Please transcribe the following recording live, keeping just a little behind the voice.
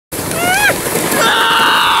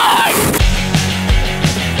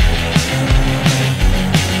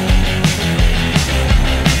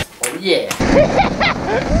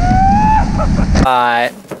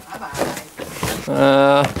Bye.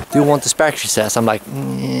 Do you want the spark, she says. I'm like,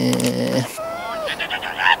 yeah.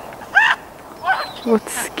 What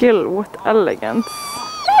skill, what elegance.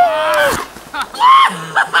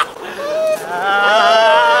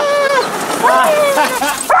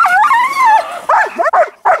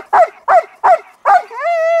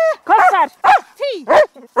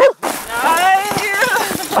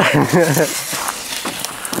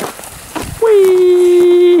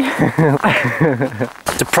 Whee!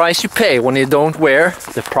 The price you pay when you don't wear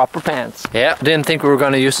the proper pants. Yeah, didn't think we were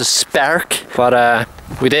gonna use a spark, but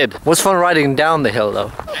we did. It was fun riding down the hill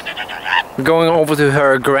though. We're going over to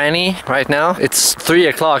her granny right now. It's 3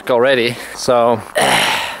 o'clock already, so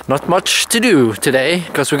not much to do today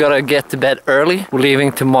because we gotta get to bed early. We're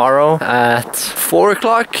leaving tomorrow at 4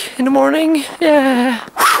 o'clock in the morning. Yeah.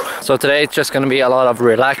 So today it's just gonna be a lot of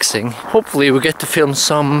relaxing. Hopefully we get to film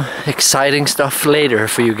some exciting stuff later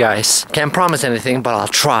for you guys. Can't promise anything, but I'll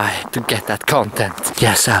try to get that content.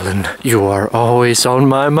 Yes, Alan, you are always on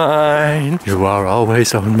my mind. You are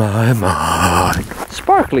always on my mind.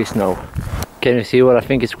 Sparkly snow. Can you see what I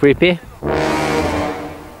think is creepy?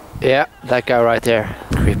 Yeah, that guy right there.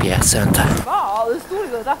 Creepy ass Santa.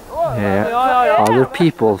 Yeah, other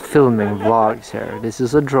people filming vlogs here. This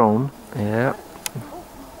is a drone. Yeah.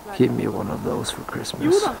 Give me one of those for Christmas.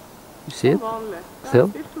 You see it?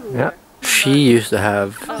 Still? Yeah. She used to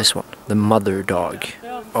have this one, the mother dog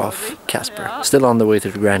of Casper. Still on the way to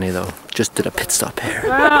the granny though. Just did a pit stop here.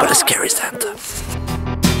 But a scary Santa.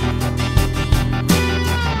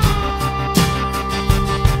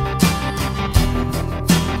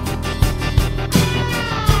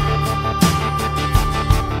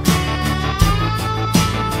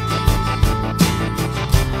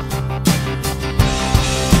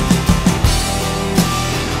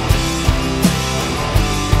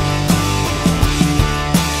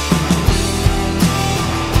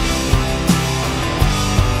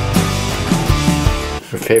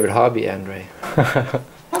 Favorite hobby, Andre?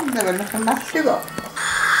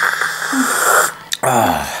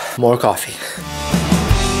 More coffee.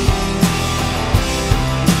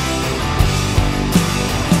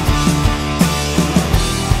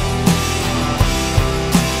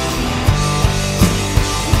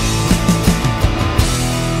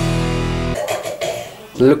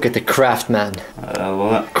 Look at the craftsman.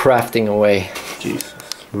 Crafting away. Jesus.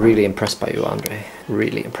 Really impressed by you, Andre.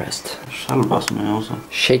 Really impressed.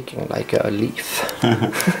 Shaking like a leaf.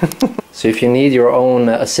 So if you need your own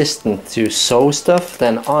assistant to sew stuff,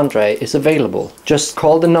 then Andre is available. Just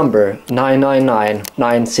call the number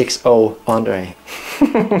 999-960 Andre.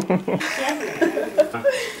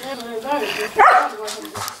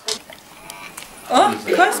 Oh,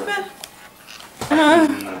 Kasper!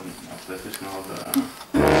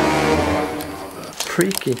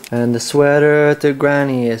 Freaky. And the sweater at the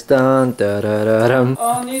granny is done. Da, da, da, dum.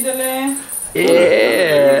 Oh, nydelig.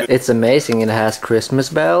 Yeah! It's amazing. It has Christmas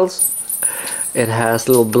bells. It has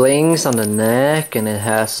little blings on the neck, and it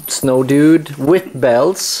has Snow Dude with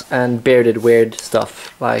bells and bearded weird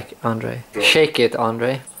stuff like Andre. Shake it,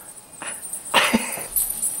 Andre.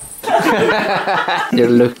 You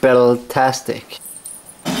look fantastic.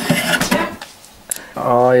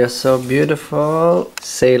 Oh, you're so beautiful.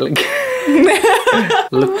 Sailing.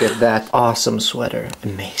 Look at that awesome sweater.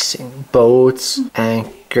 Amazing. Boats,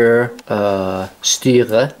 anchor,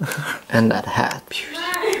 styre, and that hat. Beauty.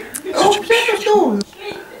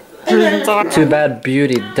 Too bad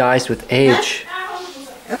beauty dies with age.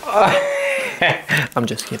 I'm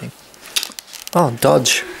just kidding. Oh,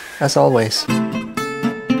 dodge, as always.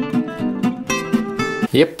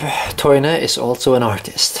 Yep, Toine is also an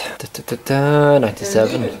artist.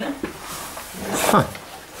 97. Huh.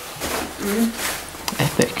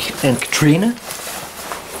 Epic. And Katrina?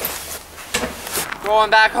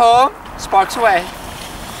 Going back home. Sparks away.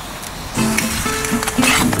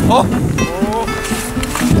 Oh!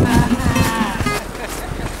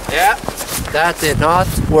 Yeah, that did not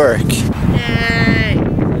work. Yay!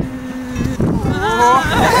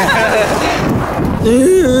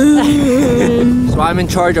 So I'm in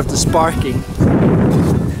charge of the sparking.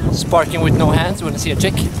 Sparking with no hands. You want to see a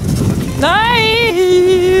chick?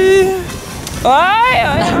 Nej!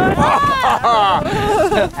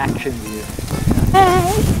 Action view.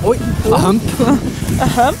 Oi, a hump. A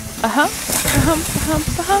hump, a hump, a hump, a hump,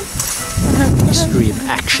 a hump. Extreme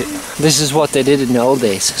action. This is what they did in the old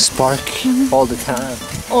days. Spark all the time.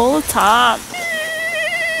 All the time.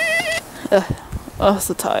 Oh,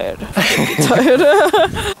 so tired. Tired.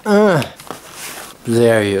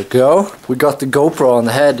 There you go. We got the GoPro on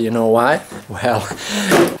the head, you know why? Well,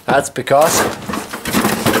 that's because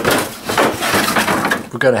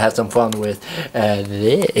we're gonna have some fun with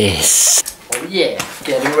this. Oh yeah,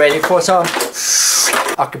 getting ready for some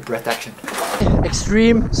akkebrett action.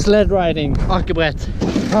 Extreme sled riding, akkebrett.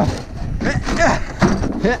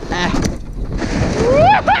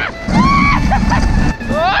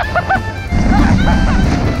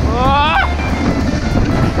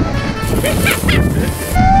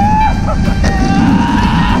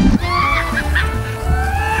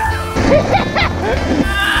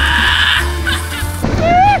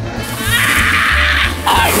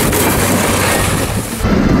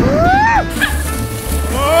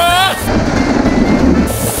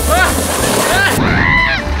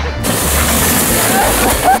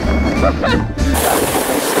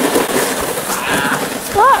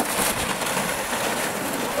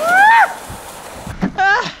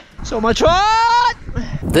 So much fun!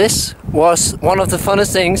 This was one of the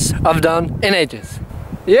funnest things I've done in ages.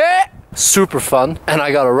 Yeah! Super fun, and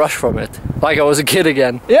I got a rush from it. Like I was a kid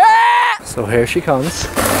again. Yeah! So here she comes.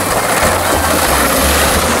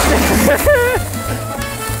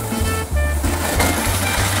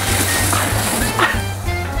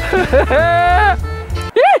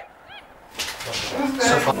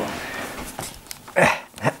 So fun.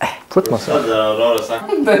 Put myself.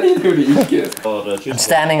 I'm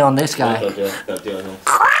standing on this guy.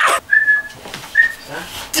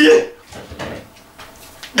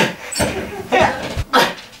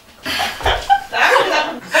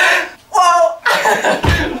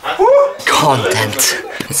 Content.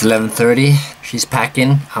 It's 11:30. She's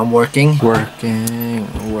packing. I'm working. Working.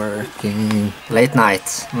 Late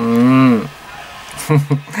night.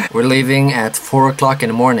 We're leaving at 4 o'clock in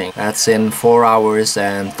the morning. That's in 4 hours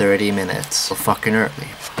and 30 minutes. So fucking early.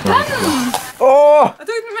 Oh! Jag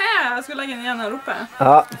tog inte med. Jag skulle lägga den igen här uppe.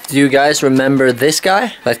 Do you guys remember this guy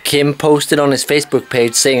that Kim posted on his Facebook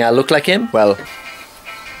page saying I look like him? Well,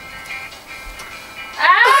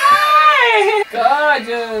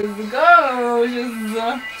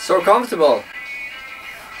 Gorgeous. so comfortable.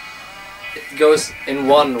 It goes in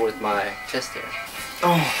one with my chest here.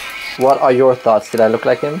 Oh. What are your thoughts? Did I look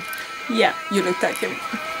like him? Yeah, you look like him.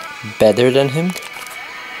 Better than him?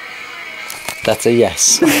 That's a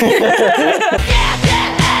yes.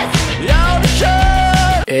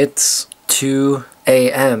 It's 2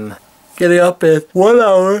 a.m. Getting up in 1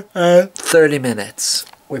 hour and 30 minutes.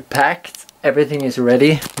 We're packed. Everything is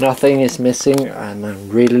ready. Nothing is missing. And I'm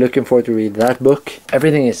really looking forward to read that book.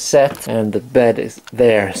 Everything is set and the bed is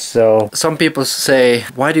there. So some people say,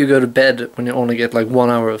 why do you go to bed when you only get like 1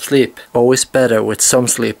 hour of sleep? Always better with some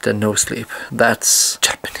sleep than no sleep. That's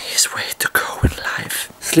Japanese way to go in life.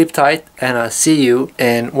 Sleep tight and I'll see you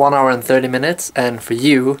in 1 hour and 30 minutes. And for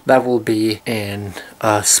you, that will be in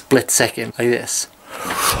a split second like this.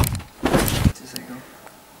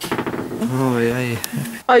 Oh, yeah.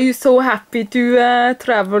 Are you so happy to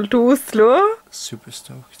travel to Oslo? Super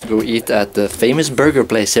stoked. Go eat at the famous burger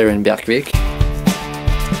place here in Bjerkvik.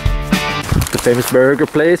 The famous burger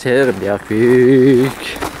place here in Bjerkvik.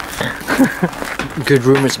 Good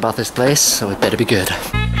rumors about this place, so it better be good.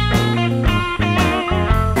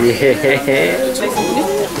 Yeah.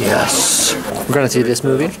 Yes. We're gonna see this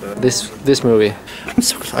movie. This movie.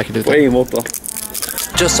 So I can do that.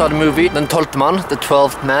 Just saw the movie, Den 12th Man, The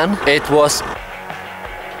 12th Man. It was...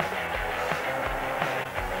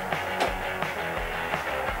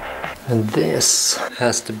 And this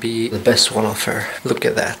has to be the best one of her. Look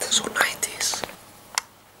at that, so nice.